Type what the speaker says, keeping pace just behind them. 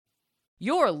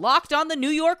You're Locked on the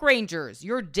New York Rangers,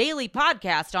 your daily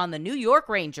podcast on the New York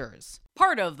Rangers.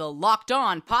 Part of the Locked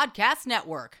On Podcast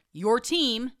Network, your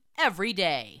team every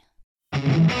day.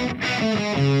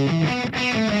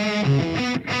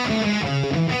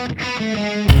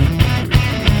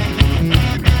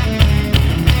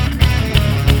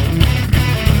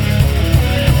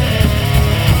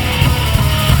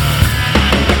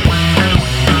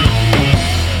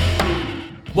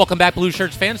 Welcome back, Blue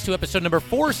Shirts fans, to episode number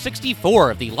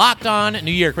 464 of the Locked On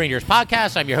New York Rangers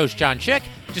podcast. I'm your host, John Chick.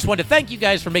 Just wanted to thank you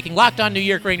guys for making Locked On New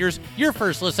York Rangers your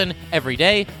first listen every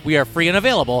day. We are free and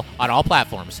available on all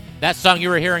platforms. That song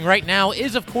you are hearing right now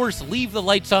is, of course, Leave the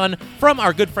Lights On from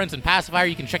our good friends in Pacifier.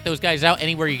 You can check those guys out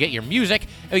anywhere you get your music.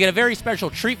 And we got a very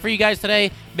special treat for you guys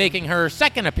today. Making her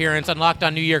second appearance on Locked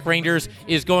On New York Rangers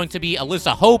is going to be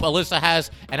Alyssa Hope. Alyssa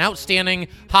has an outstanding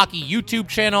hockey YouTube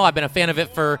channel. I've been a fan of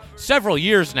it for several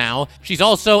years now. She's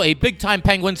also a big-time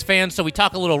Penguins fan, so we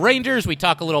talk a little Rangers, we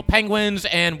talk a little Penguins,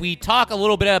 and we talk a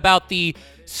little bit about the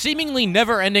seemingly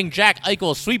never-ending Jack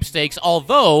Eichel sweepstakes,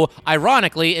 although,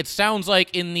 ironically, it sounds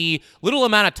like in the little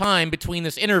amount of time between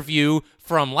this interview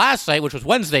from last night, which was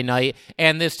Wednesday night,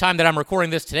 and this time that I'm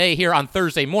recording this today here on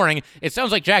Thursday morning, it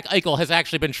sounds like Jack Eichel has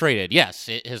actually been traded. Yes,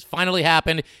 it has finally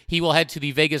happened. He will head to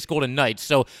the Vegas Golden Knights.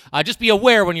 So just be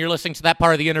aware when you're listening to that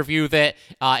part of the interview that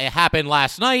it happened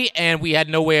last night, and we had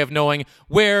no way of knowing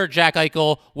where Jack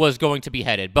Eichel was going to be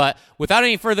headed. But without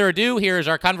any further ado, here is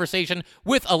our conversation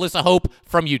with Alyssa Hope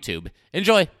from YouTube.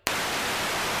 Enjoy.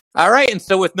 All right, and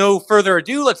so with no further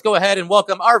ado, let's go ahead and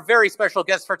welcome our very special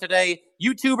guest for today,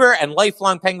 YouTuber and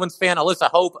lifelong Penguins fan, Alyssa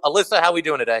Hope. Alyssa, how are we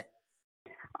doing today?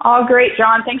 Oh, great,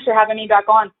 John. Thanks for having me back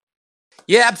on.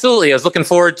 Yeah, absolutely. I was looking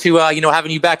forward to,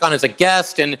 having you back on as a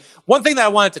guest. And one thing that I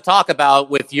wanted to talk about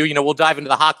with you, we'll dive into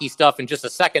the hockey stuff in just a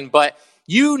second, but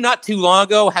you not too long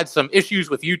ago had some issues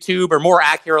with YouTube, or more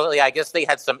accurately, I guess they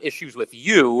had some issues with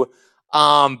you.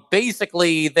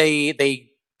 Basically, they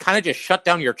kind of just shut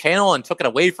down your channel and took it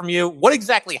away from you. What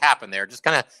exactly happened there? Just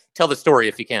kind of tell the story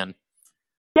if you can.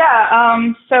 Yeah,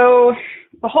 so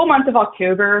the whole month of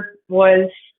October was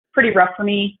pretty rough for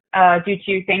me due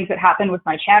to things that happened with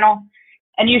my channel.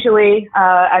 And usually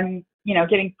I'm,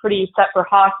 getting pretty set for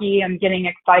hockey. I'm getting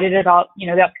excited about,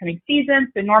 the upcoming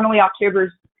season. So normally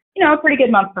October's, a pretty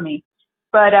good month for me.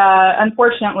 But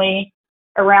unfortunately,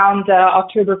 around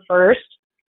October 1st,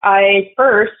 I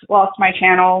first lost my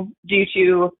channel due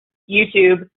to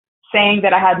YouTube saying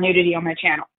that I had nudity on my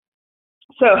channel.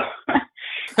 So,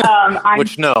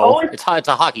 it's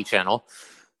a hockey channel.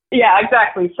 Yeah,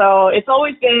 exactly. So it's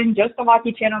always been just a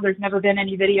hockey channel. There's never been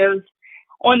any videos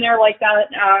on there like that.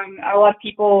 A lot of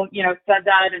people, said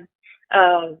that and,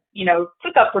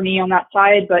 took up for me on that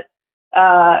side. But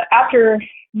after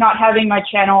not having my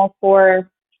channel for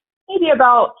maybe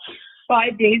about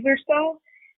 5 days or so,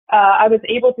 I was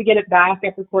able to get it back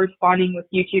after corresponding with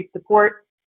YouTube support.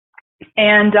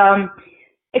 And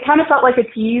it kind of felt like a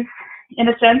tease in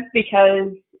a sense,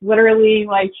 because literally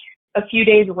like a few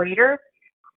days later,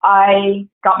 I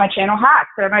got my channel hacked.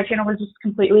 So my channel was just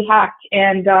completely hacked.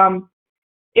 And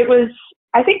it was,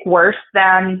 I think, worse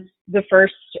than the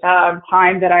first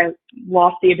time that I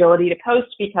lost the ability to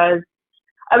post, because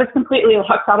I was completely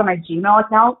locked out of my Gmail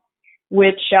account,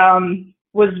 which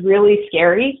was really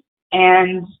scary.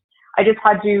 And I just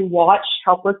had to watch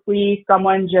helplessly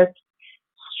someone just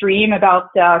stream about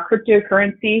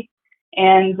cryptocurrency,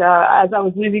 and as I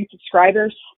was losing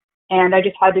subscribers, and I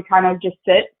just had to kind of just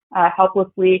sit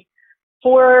helplessly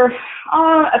for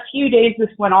a few days. This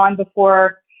went on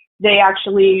before they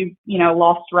actually,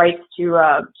 lost rights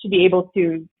to be able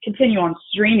to continue on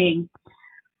streaming.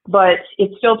 But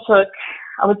it still took,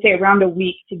 I would say, around a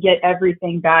week to get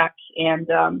everything back,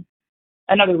 and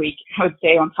another week, I would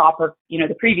say, on top of,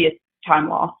 the previous time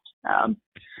lost,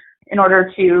 in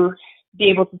order to be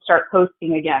able to start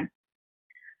posting again.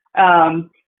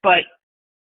 But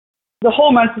the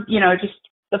whole month, just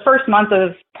the first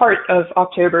part of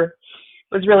October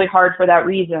was really hard for that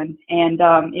reason. And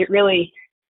it really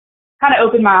kind of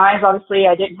opened my eyes. Obviously,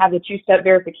 I didn't have the 2-step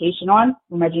verification on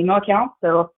my Gmail account.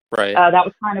 So right. That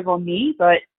was kind of on me,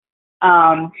 but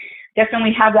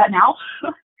definitely have that now.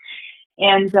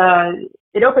 And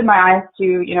it opened my eyes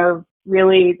to,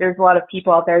 really, there's a lot of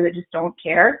people out there that just don't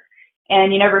care.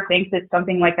 And you never think that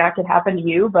something like that could happen to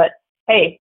you. But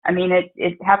hey, I mean,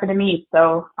 it happened to me.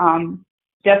 So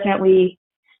definitely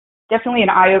an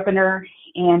eye-opener,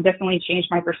 and definitely changed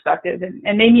my perspective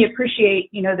and made me appreciate,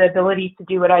 the ability to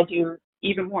do what I do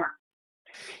even more.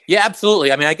 Yeah,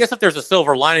 absolutely. I mean, I guess if there's a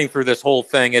silver lining through this whole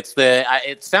thing, it's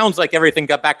it sounds like everything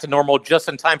got back to normal just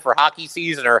in time for hockey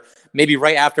season, or maybe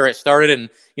right after it started. And,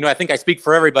 I think I speak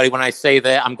for everybody when I say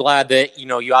that I'm glad that,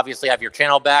 you obviously have your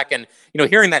channel back. And,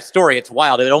 hearing that story, it's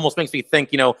wild. It almost makes me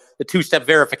think, the two-step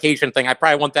verification thing. I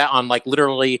probably want that on like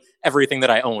literally everything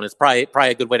that I own. It's probably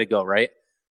a good way to go, right?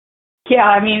 Yeah,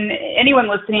 I mean, anyone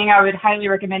listening, I would highly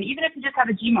recommend, even if you just have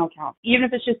a Gmail account, even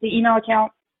if it's just the email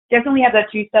account, definitely have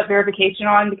that two-step verification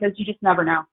on because you just never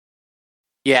know.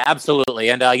 Yeah, absolutely.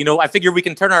 And, I figure we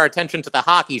can turn our attention to the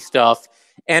hockey stuff.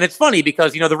 And it's funny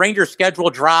because, the Rangers schedule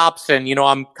drops and,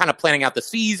 I'm kind of planning out the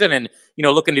season and,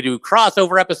 looking to do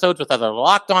crossover episodes with other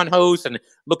Locked On hosts and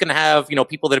looking to have,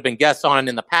 people that have been guests on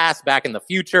in the past, back in the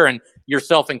future, and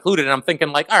yourself included. And I'm thinking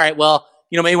like, all right, well,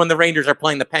 maybe when the Rangers are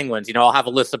playing the Penguins, I'll have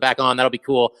Alyssa back on. That'll be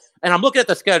cool. And I'm looking at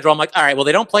the schedule. I'm like, all right, well,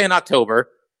 they don't play in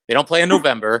October. They don't play in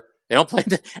November. They don't play,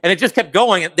 and it just kept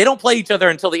going. They don't play each other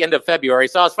until the end of February.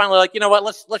 So I was finally like, you know what?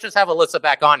 Let's just have Alyssa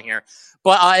back on here.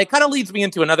 But it kind of leads me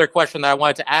into another question that I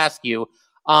wanted to ask you.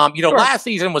 Sure. Last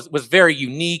season was very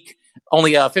unique,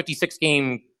 only a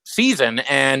 56-game season,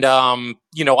 and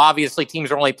obviously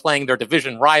teams are only playing their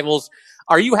division rivals.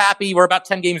 Are you happy? We're about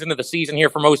 10 games into the season here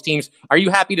for most teams. Are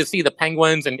you happy to see the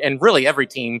Penguins and really every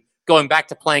team going back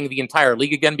to playing the entire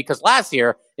league again? Because last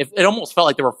year, it almost felt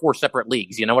like there were 4 separate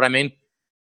leagues. You know what I mean?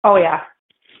 Oh, yeah.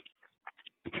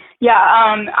 Yeah,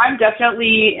 I'm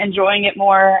definitely enjoying it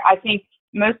more. I think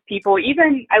most people,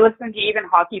 I listened to even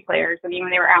hockey players, when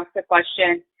they were asked the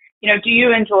question, do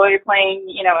you enjoy playing,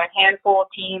 a handful of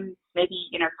teams, maybe,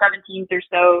 7 teams or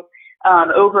so,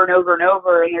 over and over and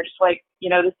over, and they're just like,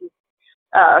 this is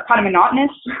kind of monotonous.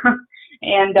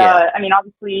 And,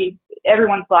 obviously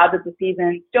everyone's glad that the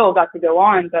season still got to go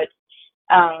on, but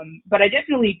I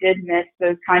definitely did miss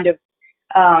those kind of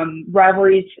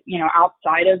rivalries,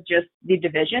 outside of just the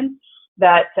division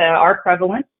that are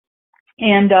prevalent.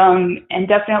 And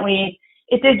definitely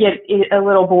it did get a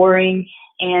little boring.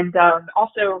 And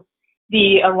also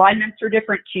the alignments are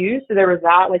different too. So there was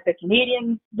that, like the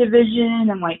Canadian division,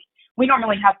 and like we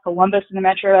normally have Columbus in the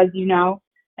Metro, as you know,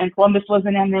 and Columbus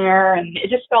wasn't in there. And it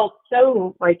just felt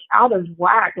so like out of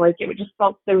whack. Like it just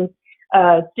felt so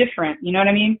different. You know what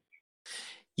I mean?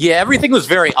 Yeah, everything was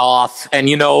very off. And,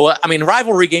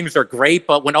 rivalry games are great,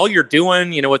 but when all you're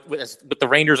doing, with the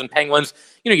Rangers and Penguins,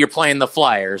 you're playing the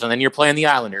Flyers, and then you're playing the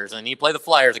Islanders, and then you play the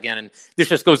Flyers again, and this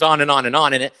just goes on and on and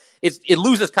on. And it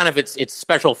loses kind of its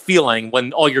special feeling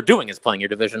when all you're doing is playing your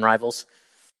division rivals.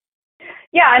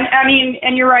 Yeah,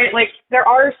 and you're right. Like, there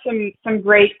are some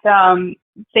great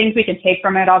things we can take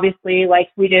from it, obviously. Like,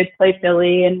 we did play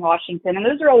Philly and Washington, and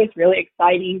those are always really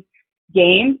exciting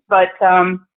games.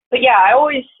 But yeah, I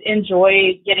always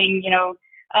enjoy getting,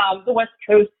 the West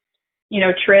Coast,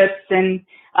 trips and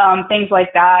things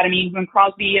like that. I mean, when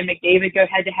Crosby and McDavid go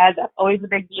head to head, that's always a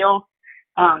big deal.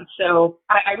 So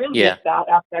I really miss that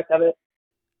aspect of it.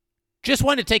 Just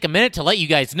wanted to take a minute to let you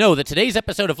guys know that today's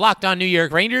episode of Locked On New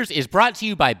York Rangers is brought to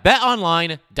you by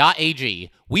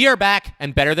BetOnline.ag. We are back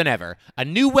and better than ever. A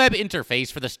new web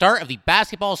interface for the start of the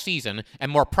basketball season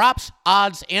and more props,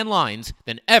 odds, and lines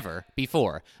than ever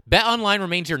before. BetOnline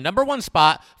remains your number one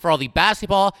spot for all the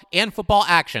basketball and football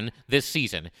action this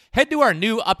season. Head to our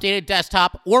new updated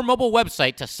desktop or mobile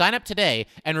website to sign up today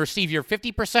and receive your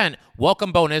 50%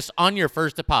 welcome bonus on your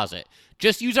first deposit.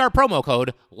 Just use our promo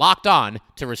code LOCKEDON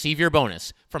to receive your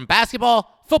bonus. From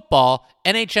basketball, football,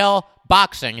 NHL,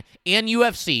 boxing, and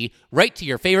UFC, right to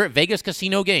your favorite Vegas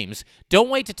casino games. Don't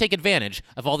wait to take advantage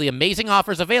of all the amazing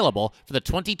offers available for the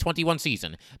 2021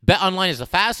 season. BetOnline is the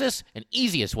fastest and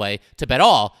easiest way to bet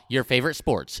all your favorite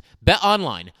sports.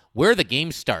 BetOnline, where the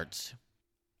game starts.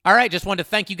 All right, just wanted to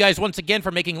thank you guys once again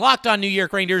for making Locked On New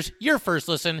York Rangers your first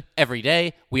listen every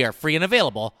day. We are free and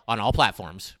available on all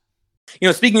platforms.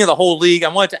 Speaking of the whole league, I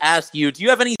wanted to ask you, do you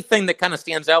have anything that kind of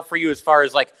stands out for you as far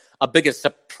as like a biggest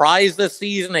surprise this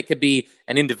season? It could be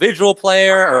an individual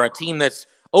player or a team that's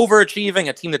overachieving,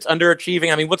 a team that's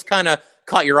underachieving. I mean, what's kind of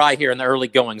caught your eye here in the early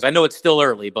goings? I know it's still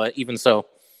early, but even so.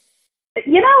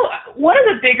 One of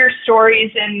the bigger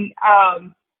stories, and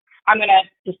I'm going to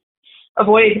just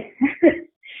avoid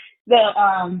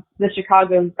the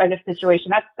Chicago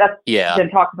situation. That's been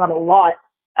talked about a lot.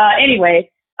 Anyway,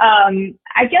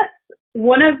 I guess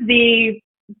one of the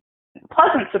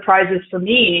pleasant surprises for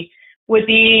me would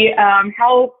be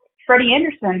how Freddie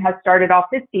Andersen has started off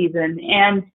this season.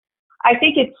 And I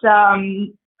think it's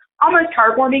almost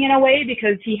heartwarming in a way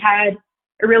because he had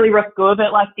a really rough go of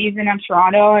it last season in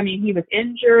Toronto. I mean, he was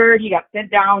injured. He got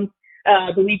sent down,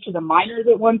 I believe, to the minors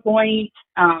at one point.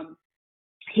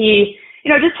 He,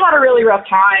 just had a really rough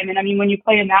time. And I mean, when you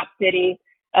play in that city,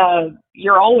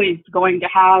 you're always going to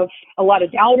have a lot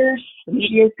of doubters. The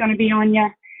media is going to be on you,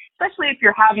 especially if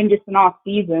you're having just an off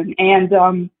season.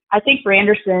 And I think for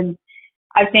Andersen,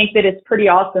 I think that it's pretty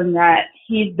awesome that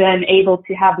he's been able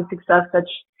to have the success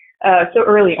so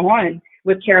early on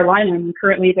with Carolina, and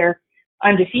currently they're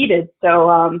undefeated. So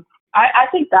I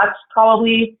think that's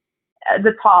probably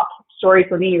the top story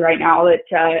for me right now.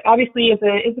 That obviously is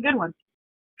a good one.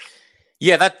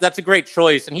 Yeah, that's a great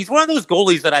choice. And he's one of those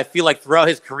goalies that I feel like throughout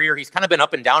his career, he's kind of been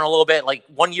up and down a little bit. Like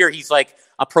one year he's like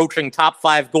approaching top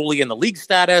 5 goalie in the league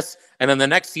status. And then the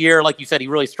next year, like you said, he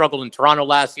really struggled in Toronto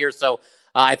last year. So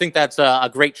I think that's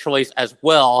a great choice as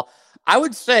well. I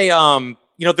would say,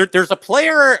 there's a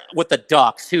player with the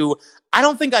Ducks who I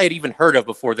don't think I had even heard of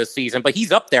before this season, but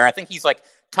he's up there. I think he's like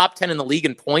top 10 in the league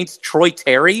in points, Troy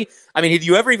Terry. I mean, have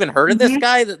you ever even heard of this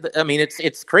guy? I mean,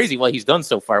 it's crazy what he's done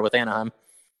so far with Anaheim.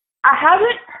 I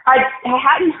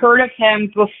hadn't heard of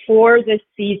him before this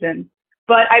season,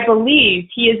 but I believe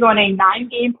he is on a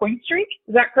 9-game point streak.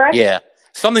 Is that correct? Yeah,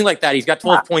 something like that. He's got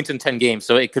 12 points in 10 games,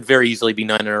 so it could very easily be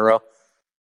 9 in a row.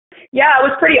 Yeah, it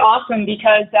was pretty awesome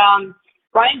because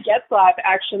Ryan Getzlaf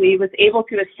actually was able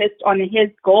to assist on his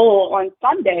goal on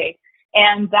Sunday,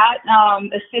 and that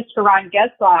assist for Ryan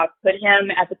Getzlaf put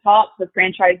him at the top, the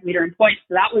franchise leader in points.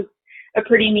 So that was a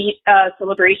pretty neat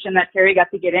celebration that Terry got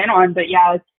to get in on. But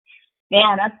yeah,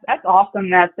 that's awesome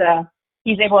that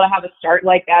he's able to have a start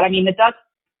like that. I mean, the Ducks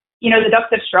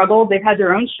have struggled. They've had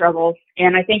their own struggles,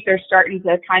 and I think they're starting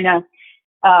to kind of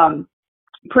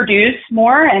produce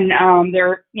more, and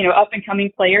they're up and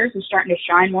coming players are starting to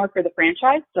shine more for the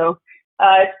franchise. So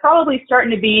it's probably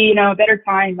starting to be a better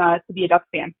time to be a Ducks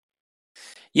fan.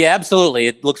 Yeah, absolutely.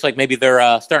 It looks like maybe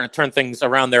they're starting to turn things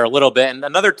around there a little bit. And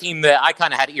another team that I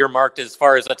kind of had earmarked as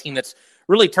far as a team that's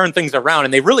really turned things around,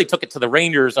 and they really took it to the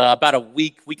Rangers about a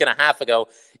week and a half ago,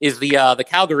 is the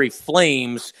Calgary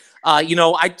Flames.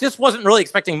 I just wasn't really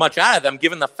expecting much out of them,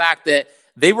 given the fact that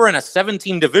they were in a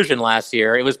 7-team division last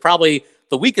year. It was probably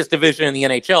the weakest division in the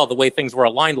NHL, the way things were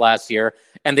aligned last year,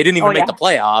 and they didn't even make the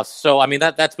playoffs. So, I mean,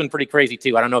 that's been pretty crazy,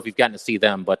 too. I don't know if you've gotten to see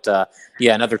them, but,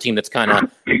 another team that's kind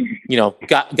of,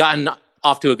 gotten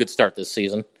off to a good start this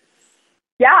season.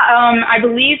 Yeah, I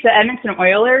believe the Edmonton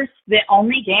Oilers, the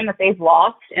only game that they've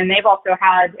lost, and they've also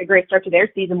had a great start to their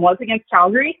season, was against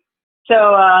Calgary.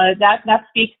 So that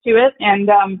speaks to it. And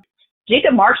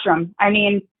Jacob Markstrom, I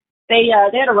mean, they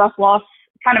had a rough loss,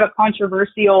 kind of a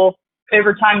controversial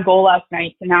overtime goal last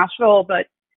night to Nashville. But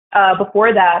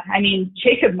before that, I mean,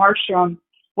 Jacob Markstrom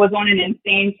was on an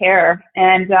insane tear.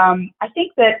 And I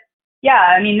think that,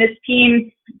 this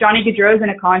team, Johnny Gaudreau's in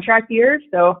a contract year,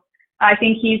 so I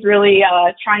think he's really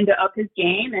trying to up his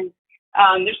game. And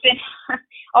there's been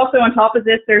also on top of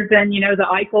this, there's been, the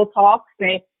Eichel talks.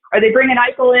 Are they bringing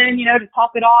Eichel in, to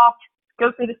top it off,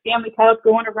 go through the Stanley Cup,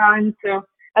 go on a run? So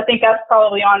I think that's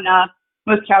probably on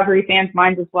most Calgary fans'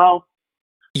 minds as well.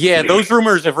 Yeah, those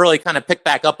rumors have really kind of picked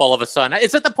back up all of a sudden.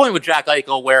 It's at the point with Jack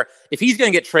Eichel where if he's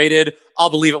going to get traded, I'll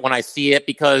believe it when I see it,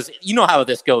 because you know how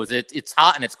this goes. It's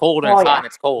hot and it's cold and it's hot and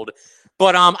it's cold.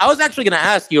 But I was actually going to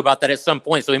ask you about that at some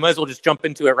point, so we might as well just jump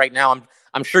into it right now.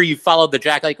 I'm sure you followed the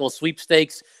Jack Eichel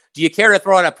sweepstakes. Do you care to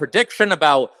throw out a prediction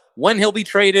about when he'll be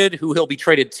traded, who he'll be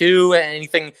traded to,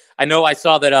 anything? I know I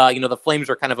saw that the Flames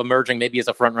are kind of emerging maybe as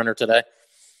a front runner today.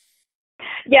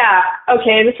 Yeah.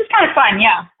 Okay. This is kind of fun.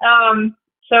 Yeah.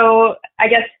 So I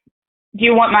guess, do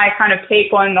you want my kind of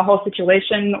take on the whole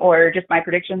situation or just my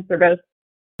predictions for both?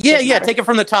 Yeah. Take it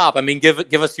from the top. I mean, give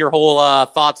us your whole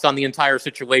thoughts on the entire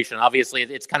situation. Obviously,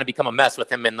 it's kind of become a mess with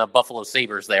him in the Buffalo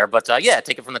Sabres there, but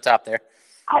take it from the top there.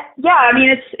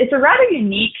 It's a rather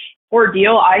unique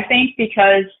ordeal, I think,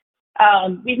 because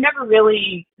we've never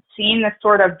really seen this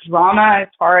sort of drama as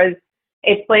far as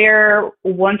a player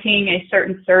wanting a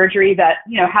certain surgery that,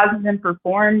 hasn't been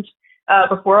performed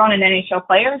before on an NHL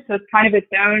player. So it's kind of its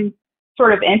own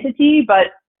sort of entity. But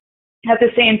at the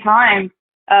same time,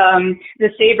 the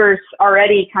Sabres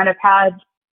already kind of had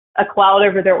a cloud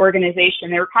over their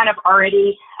organization. They were kind of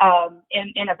already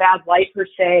in a bad light, per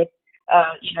se,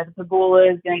 the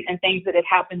Pagulas and things that had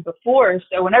happened before.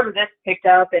 So whenever this picked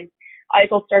up and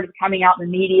Eichel started coming out in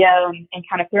the media and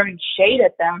kind of throwing shade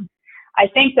at them, I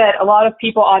think that a lot of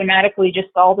people automatically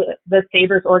just saw the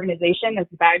Sabres organization as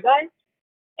the bad guys.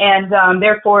 And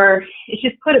therefore, it's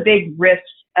just put a big rift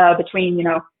between,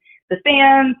 the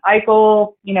fans,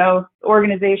 Eichel, the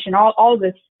organization, all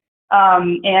this.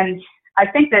 And I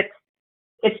think that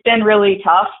it's been really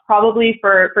tough probably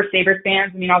for Sabres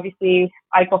fans. I mean, obviously,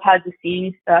 Eichel had the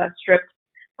C's stripped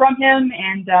from him.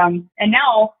 And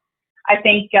now I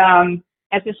think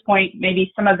at this point,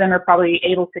 maybe some of them are probably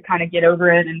able to kind of get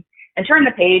over it and turn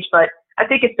the page. But I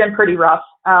think it's been pretty rough.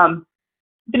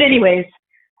 But anyways,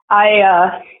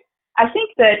 I think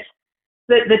that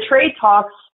the trade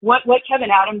talks, what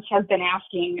Kevin Adams has been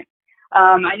asking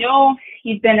I know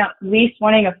he's been at least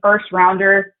winning a first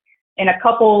rounder in a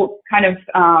couple kind of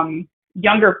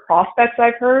younger prospects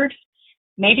I've heard.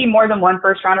 Maybe more than one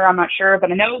first rounder, I'm not sure,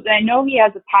 but I know he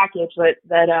has a package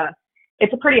that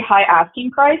it's a pretty high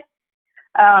asking price.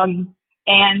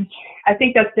 And I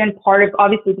think that's been part of,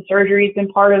 obviously the surgery has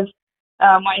been part of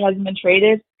why he hasn't been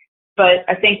traded, but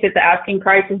I think that the asking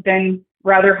price has been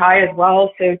rather high as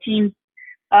well. So teams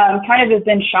kind of have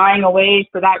been shying away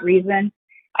for that reason.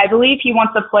 I believe he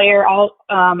wants a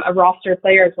roster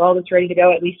player as well that's ready to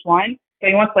go, at least one. So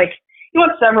he wants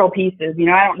several pieces.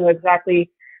 I don't know exactly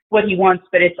what he wants,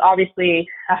 but it's obviously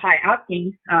a high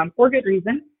asking for good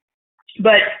reason.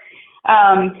 But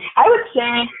I would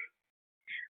say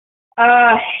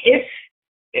if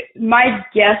my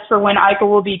guess for when Eichel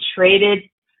will be traded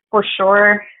for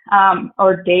sure,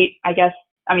 or date, I guess,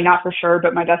 I mean, not for sure,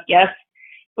 but my best guess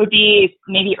would be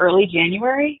maybe early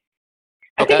January.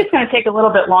 I think it's going to take a little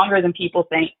bit longer than people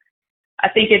think. I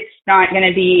think it's not going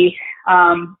to be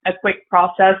a quick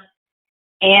process.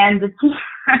 And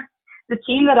the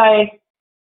team that I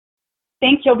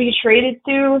think he'll be traded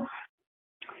to,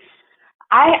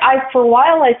 I for a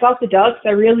while I thought the Ducks. I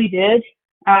really did.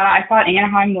 I thought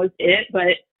Anaheim was it,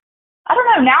 but I don't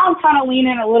know. Now I'm kind of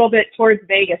leaning a little bit towards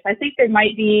Vegas. I think they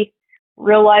might be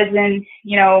realizing,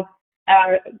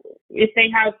 if they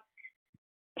have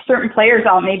certain players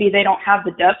out, maybe they don't have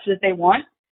the depth that they want,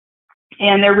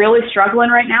 and they're really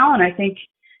struggling right now. And I think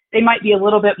they might be a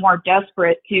little bit more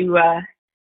desperate to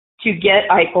get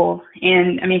Eichel.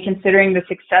 And I mean, considering the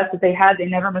success that they had, they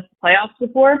never missed the playoffs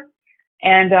before.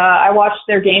 And I watched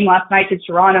their game last night to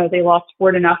Toronto. They lost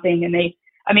 4-0, and they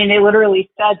literally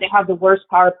said they have the worst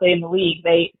power play in the league.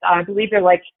 I believe they're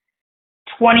like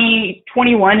 21-0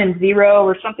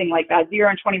 or something like that,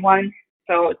 0-21.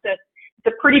 So it's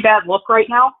a pretty bad look right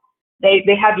now. They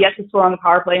have yet to score on the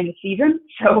power play in the season.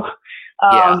 So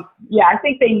I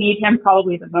think they need him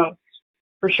probably the most,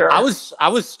 for sure. I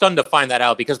was stunned to find that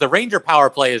out because the Ranger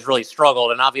power play has really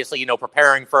struggled. And obviously,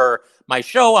 preparing for my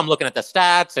show, I'm looking at the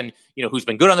stats and, who's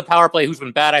been good on the power play, who's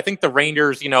been bad. I think the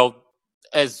Rangers,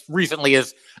 as recently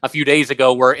as a few days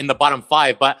ago, were in the bottom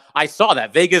 5. But I saw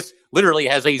that Vegas literally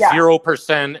has a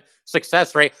 0%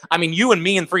 success rate. I mean, you and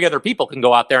me and 3 other people can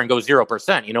go out there and go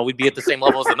 0%. We'd be at the same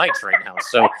level as the Knights right now.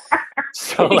 So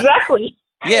exactly.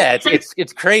 Yeah,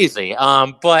 it's crazy.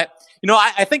 But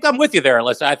I think I'm with you there,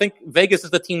 Alyssa. I think Vegas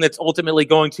is the team that's ultimately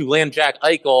going to land Jack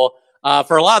Eichel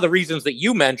for a lot of the reasons that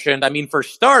you mentioned. I mean, for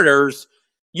starters,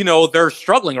 they're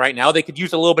struggling right now. They could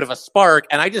use a little bit of a spark,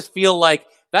 and I just feel like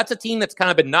that's a team that's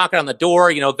kind of been knocking on the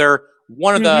door. They're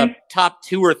one of the top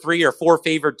 2 or 3 or 4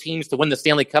 favored teams to win the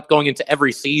Stanley Cup going into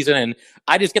every season. And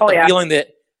I just get the feeling that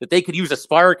they could use a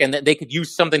spark and that they could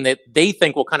use something that they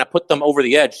think will kind of put them over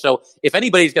the edge. So if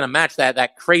anybody's going to match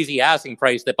that crazy asking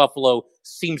price that Buffalo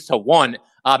seems to want,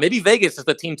 maybe Vegas is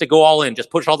the team to go all in, just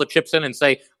push all the chips in and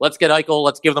say, let's get Eichel,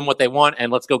 let's give them what they want,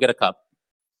 and let's go get a cup.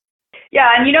 Yeah,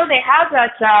 and they have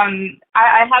that.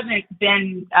 I haven't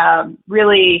been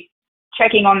really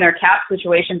checking on their cap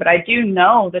situation, but I do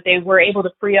know that they were able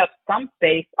to free up some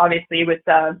space, obviously, with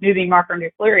moving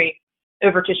Marc-Andre Fleury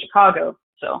over to Chicago.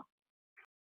 So,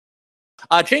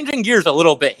 changing gears a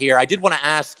little bit here, I did want to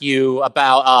ask you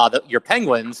about your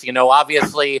Penguins.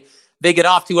 Obviously, they get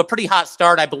off to a pretty hot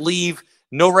start. I believe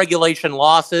no regulation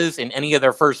losses in any of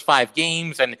their first 5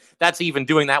 games, and that's even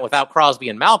doing that without Crosby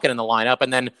and Malkin in the lineup.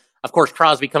 And then, of course,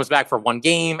 Crosby comes back for 1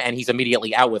 game, and he's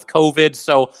immediately out with COVID.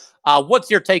 So what's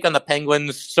your take on the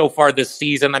Penguins so far this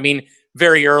season? I mean,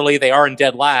 very early, they are in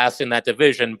dead last in that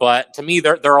division, but to me,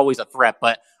 they're always a threat.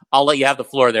 But I'll let you have the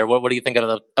floor there. What do you think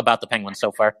about the Penguins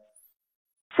so far?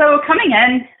 So coming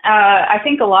in, I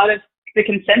think a lot of the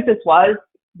consensus was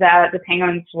that the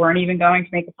Penguins weren't even going to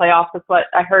make the playoffs. That's what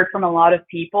I heard from a lot of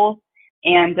people.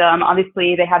 And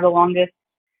obviously, they have the longest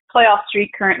playoff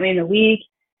streak currently in the league.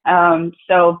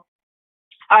 So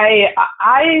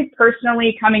I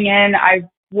personally, coming in, I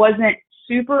wasn't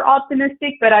super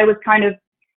optimistic, but I was kind of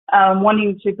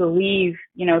wanting to believe,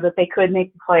 that they could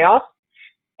make the playoffs.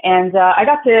 And I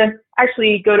got to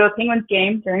actually go to a Penguins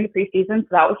game during the preseason, so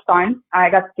that was fun. I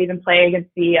got to see them play against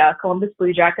the Columbus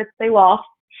Blue Jackets. They lost,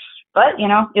 but,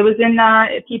 it was in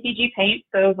PPG paint,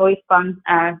 so it was always fun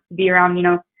to be around,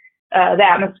 the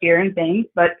atmosphere and things.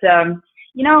 But,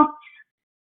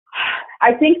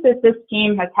 I think that this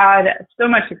team has had so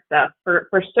much success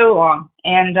for so long.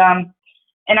 And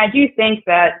I do think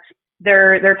that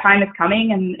their time is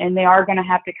coming, and they are going to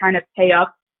have to kind of pay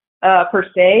up per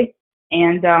se.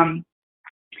 And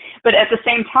but at the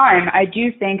same time, I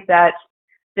do think that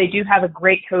they do have a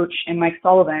great coach in Mike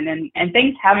Sullivan, and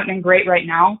things haven't been great right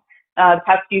now. The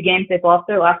past few games, they've lost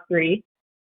their last 3.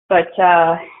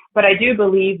 But I do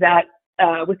believe that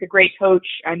with a great coach,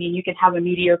 I mean, you can have a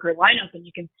mediocre lineup and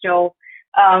you can still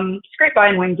scrape by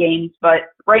and win games. But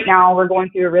right now we're going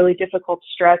through a really difficult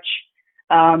stretch.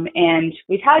 And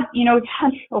we've had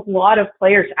a lot of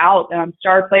players out,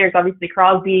 star players, obviously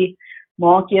Crosby,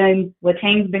 Malkin,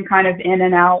 Letang's been kind of in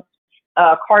and out.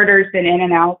 Carter's been in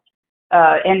and out.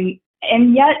 And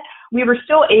yet we were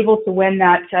still able to win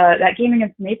that game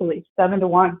against Maple Leafs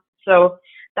 7-1. So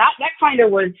that kind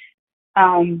of was,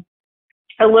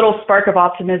 a little spark of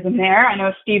optimism there. I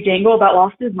know Steve Dangle about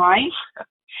lost his mind.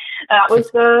 That was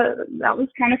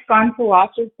kind of fun to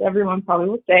watch, as everyone probably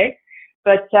will say.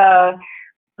 But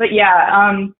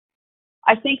yeah,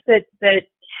 I think that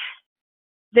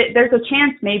there's a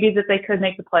chance maybe that they could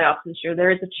make the playoffs this year.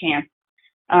 There is a chance.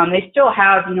 They still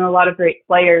have, a lot of great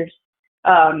players,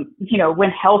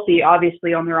 when healthy,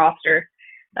 obviously, on the roster.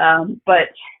 But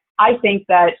I think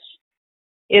that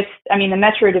the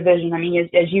Metro Division,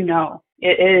 as you know,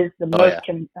 it is the most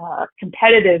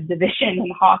competitive division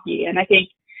in hockey. And I think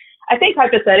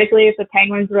hypothetically, if the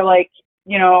Penguins were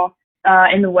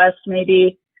in the West,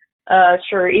 maybe,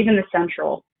 sure, even the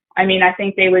Central, I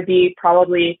think they would be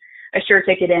probably a sure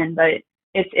ticket in, but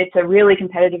it's a really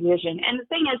competitive division. And the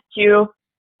thing is too,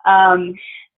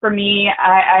 for me,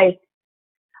 I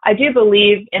do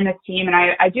believe in this team, and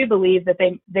I do believe that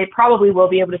they probably will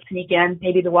be able to sneak in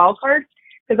maybe the wild card,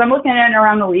 because I'm looking at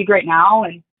around the league right now,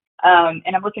 and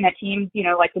I'm looking at teams,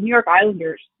 like the New York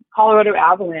Islanders, Colorado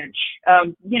Avalanche,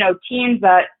 teams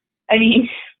that,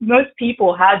 most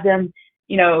people had them,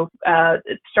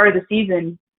 started the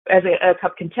season as a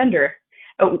cup contender.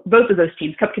 Both of those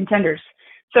teams, cup contenders.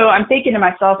 So I'm thinking to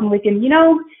myself, I'm thinking,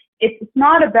 it's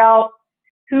not about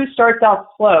who starts out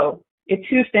slow. It's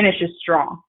who finishes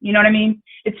strong. You know what I mean?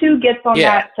 It's who gets on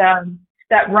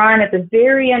that run at the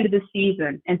very end of the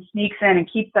season and sneaks in and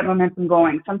keeps that momentum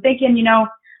going. So I'm thinking,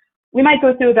 we might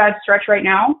go through a bad stretch right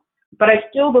now, but I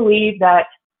still believe that,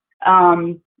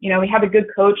 we have a good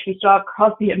coach. We still have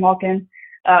Crosby and Malkin,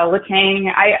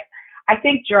 Letang. I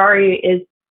think Jarry is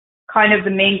kind of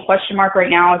the main question mark right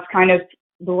now. It's kind of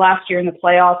the last year in the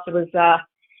playoffs.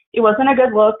 It wasn't a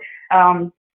good look.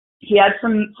 He had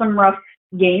some rough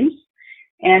games,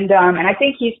 and I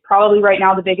think he's probably right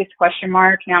now the biggest question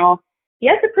mark. Now, he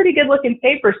has a pretty good looking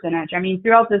save percentage.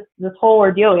 Throughout this whole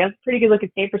ordeal, he has a pretty good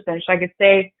looking save percentage. So I could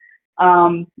say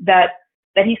that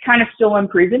he's kind of still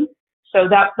improving. So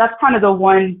that's kind of the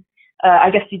one,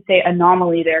 I guess you'd say,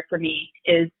 anomaly there for me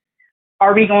is,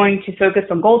 are we going to focus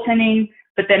on goaltending?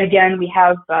 But then again, we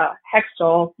have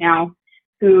Hextall now,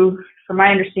 who, from my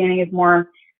understanding, is more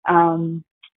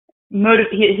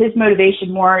his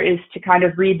motivation more is to kind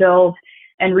of rebuild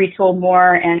and retool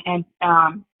more and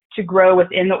to grow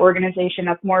within the organization.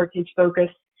 That's more of his focus.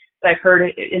 I've heard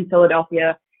it in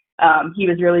Philadelphia. He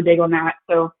was really big on that.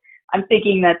 So I'm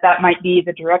thinking that might be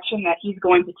the direction that he's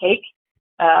going to take.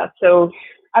 So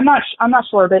I'm not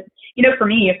sure, but for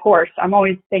me, of course, I'm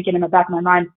always thinking in the back of my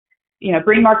mind,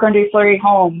 bring Marc-Andre Fleury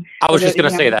home. I was just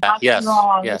going to say that. Yes.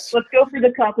 Yes. Let's go for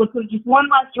the cup. Let's do just one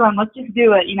last run. Let's just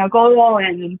do it. Go all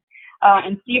in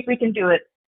and see if we can do it.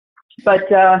 But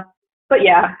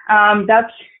yeah,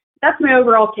 that's my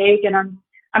overall take, and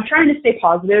I'm trying to stay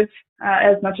positive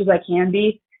as much as I can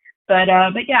be. But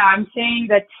yeah, I'm saying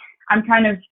that I'm kind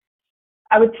of,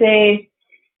 I would say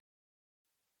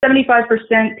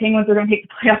 75% Penguins are going to take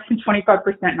the playoffs and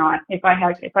 25% not. If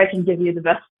I can give you the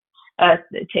best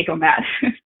take on that.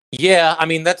 Yeah,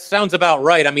 that sounds about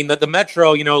right. The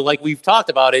Metro, like we've talked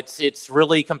about, it's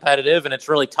really competitive and it's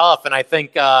really tough. And I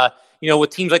think, with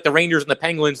teams like the Rangers and the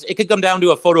Penguins, it could come down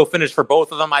to a photo finish for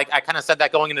both of them. I kind of said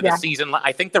that going into the season.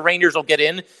 I think the Rangers will get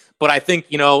in, but I think,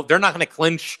 they're not going to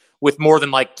clinch with more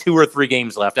than 2 or 3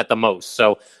 games left at the most.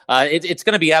 So it's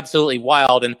going to be absolutely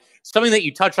wild. And something that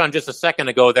you touched on just a second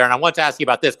ago there, and I want to ask you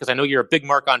about this because I know you're a big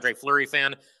Marc-Andre Fleury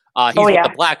fan.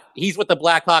 He's with the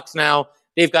Blackhawks now.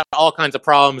 They've got all kinds of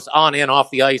problems on and off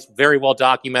the ice, very well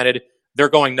documented. They're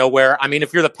going nowhere.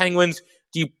 If you're the Penguins,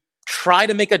 do you try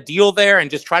to make a deal there and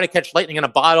just try to catch lightning in a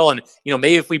bottle? And,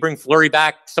 maybe if we bring Fleury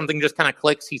back, something just kind of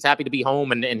clicks. He's happy to be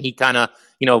home and he kind of,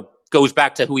 goes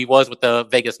back to who he was with the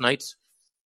Vegas Knights.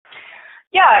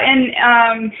 Yeah.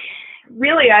 And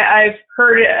really, I've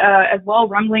heard as well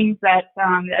rumblings that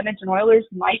the Edmonton Oilers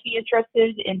might be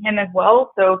interested in him as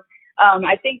well. So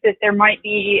I think that there might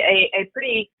be a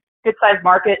pretty good-sized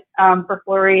market for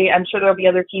Fleury. I'm sure there'll be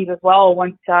other teams as well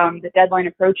once the deadline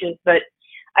approaches. But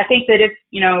I think that if,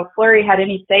 Fleury had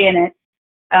any say in it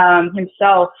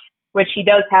himself, which he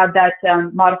does have that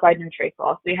modified no trade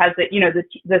clause. So he has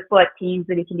the select teams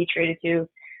that he can be traded to.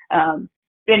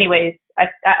 But anyways,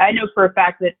 I know for a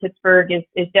fact that Pittsburgh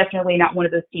is definitely not one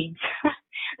of those teams. That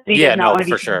he does not want to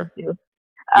be for sure. to.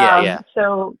 Yeah.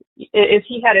 So if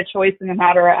he had a choice in the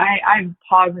matter, I'm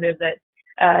positive that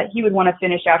he would want to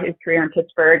finish out his career in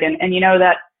Pittsburgh. And you know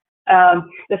that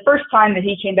the first time that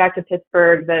he came back to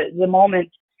Pittsburgh, the moment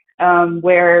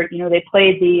where, you know, they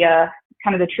played the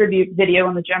kind of the tribute video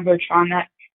on the Jumbotron,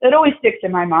 that always sticks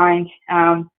in my mind.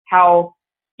 How,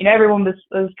 you know, everyone was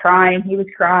crying, he was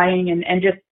crying, and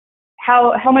just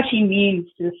how much he means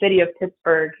to the city of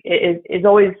Pittsburgh is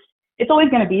always, it's always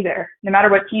going to be there. No matter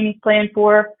what team he's playing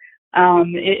for,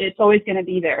 it's always going to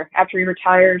be there after he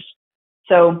retires.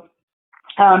 So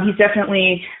he's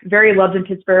definitely very loved in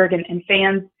Pittsburgh, and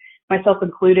fans, myself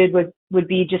included, would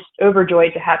be just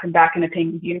overjoyed to have him back in a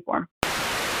Penguins uniform.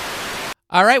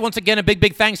 All right, once again, a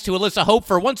big thanks to Alyssa Hope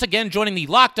for once again joining the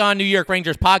Locked On New York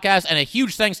Rangers podcast, and a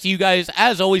huge thanks to you guys,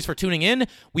 as always, for tuning in.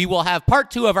 We will have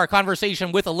part 2 of our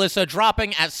conversation with Alyssa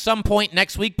dropping at some point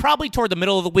next week, probably toward the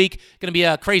middle of the week. Going to be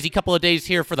a crazy couple of days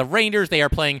here for the Rangers. They are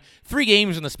playing 3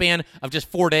 games in the span of just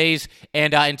 4 days,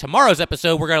 and in tomorrow's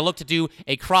episode, we're going to look to do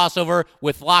a crossover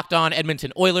with Locked On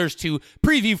Edmonton Oilers to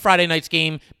preview Friday night's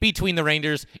game between the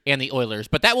Rangers and the Oilers.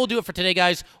 But that will do it for today,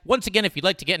 guys. Once again, if you'd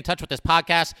like to get in touch with this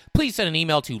podcast, please send an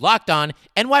email to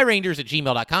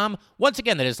lockedonnyrangers@gmail.com. Once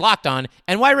again, that is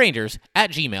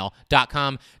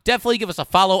lockedonnyrangers@gmail.com. Definitely give us a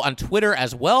follow on Twitter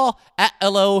as well, at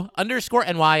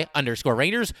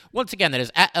 @LO_NY_Rangers. Once again, that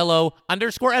is at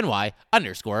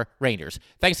 @LO_NY_Rangers.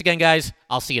 Thanks again, guys.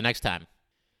 I'll see you next time.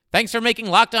 Thanks for making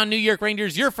Locked On New York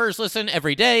Rangers your first listen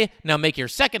every day. Now make your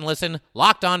second listen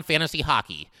Locked On Fantasy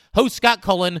Hockey. Host Scott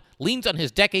Cullen leans on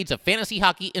his decades of fantasy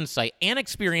hockey insight and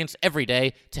experience every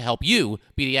day to help you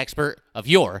be the expert of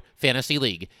your fantasy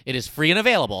league. It is free and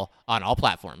available on all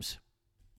platforms.